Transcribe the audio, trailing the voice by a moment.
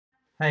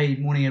Hey,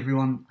 morning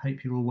everyone.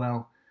 Hope you're all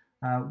well.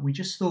 We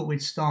just thought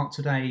we'd start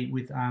today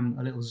with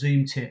a little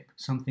Zoom tip,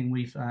 something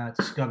we've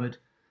discovered.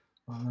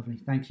 Oh, lovely,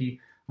 thank you.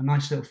 A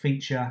nice little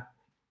feature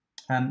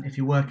if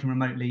you're working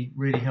remotely,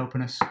 really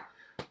helping us.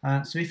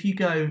 So if you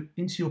go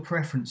into your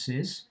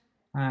preferences,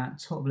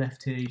 top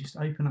left here, you just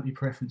open up your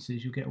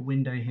preferences, you'll get a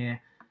window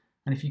here.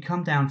 And if you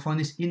come down, find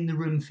this in the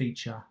room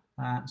feature.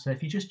 So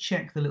if you just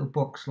check the little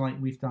box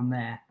like we've done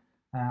there,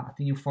 I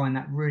think you'll find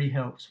that really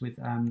helps with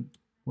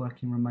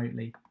working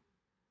remotely.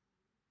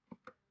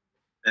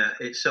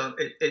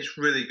 It's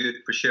really good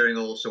for sharing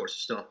all sorts of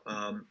stuff.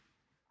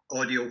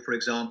 Audio, for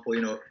example,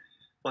 if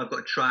I've got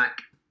a track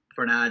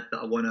for an ad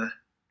that I want to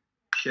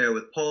share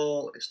with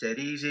Paul, it's dead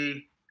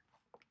easy.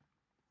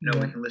 We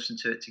can listen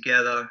to it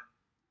together.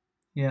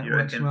 Yeah, it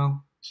works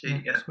well. See,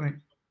 yeah, it's great.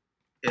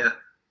 Yeah,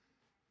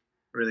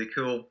 really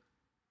cool.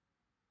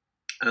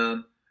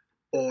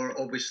 Or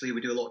obviously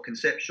we do a lot of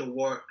conceptual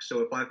work.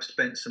 So if I've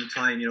spent some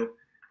time,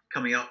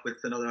 coming up with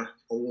another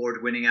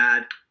award-winning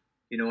ad,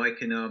 I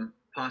can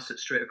pass it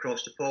straight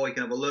across to Paul. He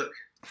can have a look.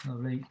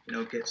 Lovely.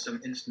 Get some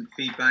instant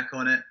feedback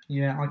on it.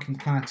 Yeah, I can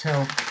kind of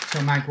tell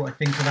Mag what I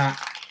think of that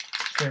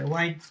straight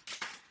away.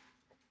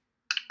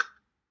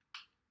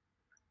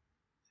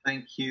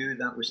 Thank you.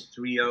 That was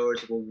 3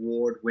 hours of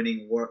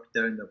award-winning work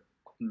down the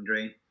fucking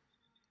drain.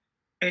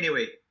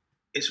 Anyway,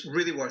 it's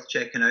really worth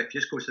checking out. If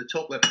you just go to the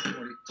top left.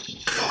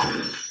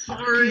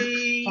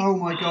 Sorry. Oh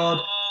my god.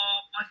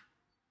 Oh my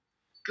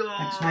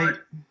god. Thanks,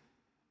 mate.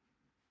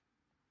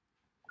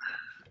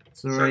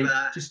 Sorry.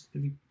 Just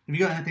have you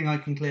got anything I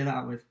can clear that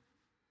up with?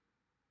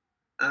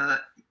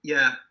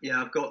 Yeah.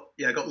 I've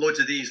got loads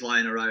of these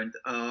lying around.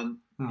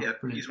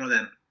 Brilliant. Use one of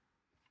them.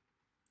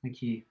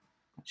 Thank you.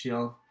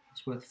 Actually,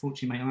 it's worth a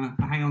fortune, mate. I'm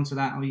gonna hang on to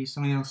that. I'll use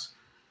something else.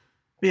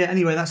 But yeah,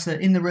 anyway, that's the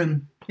in the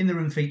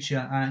room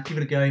feature. Give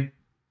it a go.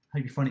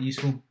 Hope you find it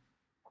useful.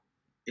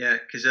 Yeah,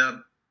 because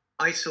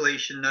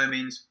isolation now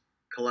means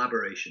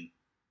collaboration.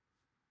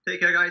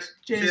 Take care, guys.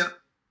 Cheers. See ya.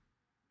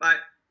 Bye.